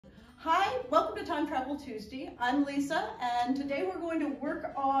Hi, welcome to Time Travel Tuesday. I'm Lisa, and today we're going to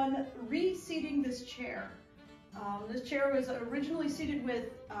work on reseating this chair. This chair was originally seated with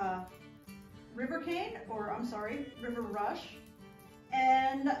river rush,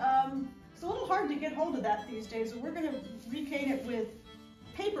 and it's a little hard to get hold of that these days, so we're going to recane it with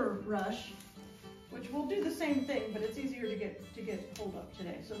paper rush, which will do the same thing, but it's easier to get hold of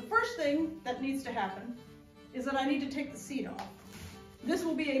today. So the first thing that needs to happen is that I need to take the seat off. This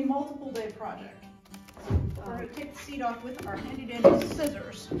will be a multiple day project. We're going to take the seat off with our handy dandy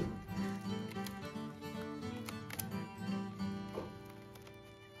scissors.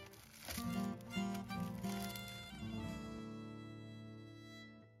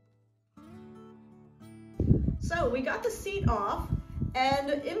 So we got the seat off,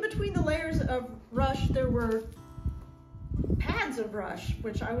 and in between the layers of rush there were pads of rush,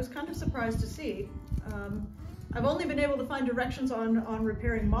 which I was kind of surprised to see. I've only been able to find directions on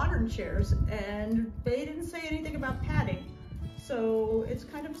repairing modern chairs, and they didn't say anything about padding. So it's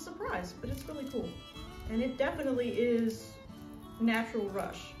kind of a surprise, but it's really cool. And it definitely is natural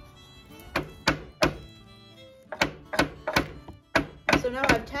rush. So now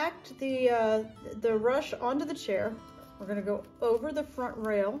I've tacked the rush onto the chair. We're gonna go over the front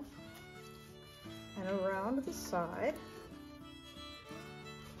rail and around the side.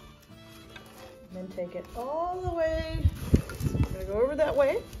 And then take it all the way. I'm gonna go over that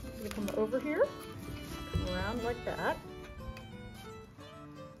way. I'm gonna come over here, come around like that.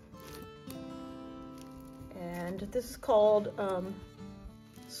 And this is called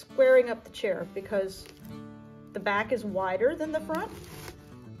squaring up the chair because the back is wider than the front.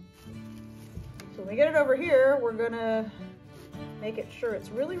 So when we get it over here, we're gonna make it sure it's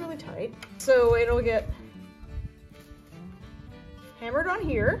really, really tight. So it'll get hammered on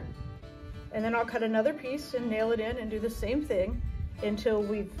here. And then I'll cut another piece and nail it in and do the same thing until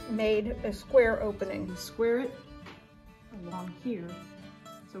we've made a square opening. Square it along here.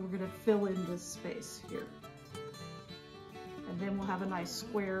 So we're gonna fill in this space here. And then we'll have a nice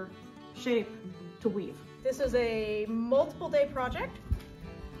square shape to weave. This is a multiple day project.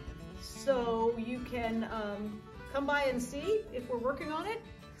 So you can come by and see if we're working on it,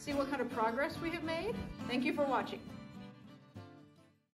 see what kind of progress we have made. Thank you for watching.